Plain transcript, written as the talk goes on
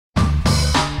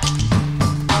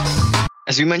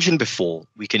As we mentioned before,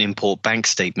 we can import bank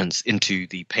statements into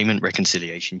the Payment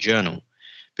Reconciliation Journal.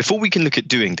 Before we can look at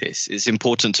doing this, it's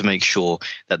important to make sure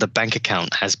that the bank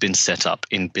account has been set up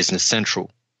in Business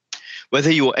Central.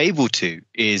 Whether you're able to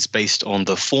is based on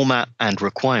the format and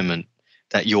requirement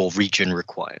that your region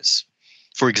requires.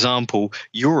 For example,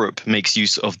 Europe makes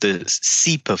use of the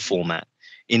SEPA format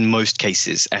in most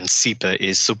cases, and SEPA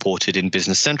is supported in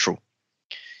Business Central.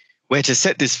 Where to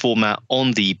set this format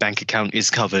on the bank account is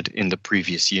covered in the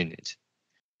previous unit.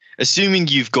 Assuming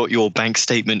you've got your bank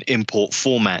statement import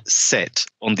format set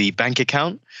on the bank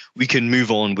account, we can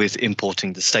move on with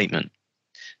importing the statement.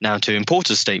 Now, to import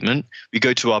a statement, we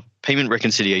go to our Payment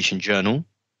Reconciliation Journal,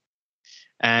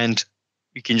 and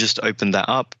we can just open that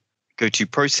up, go to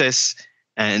Process,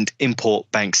 and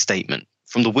Import Bank Statement.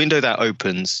 From the window that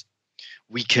opens,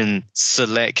 we can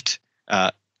select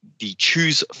the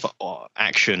Choose for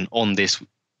action on this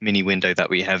mini window that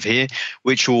we have here,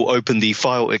 which will open the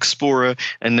File Explorer,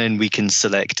 and then we can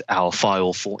select our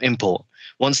file for import.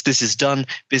 Once this is done,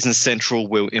 Business Central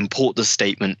will import the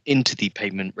statement into the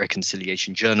Payment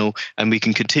Reconciliation Journal, and we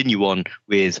can continue on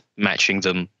with matching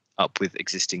them up with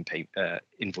existing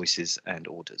invoices and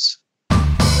orders.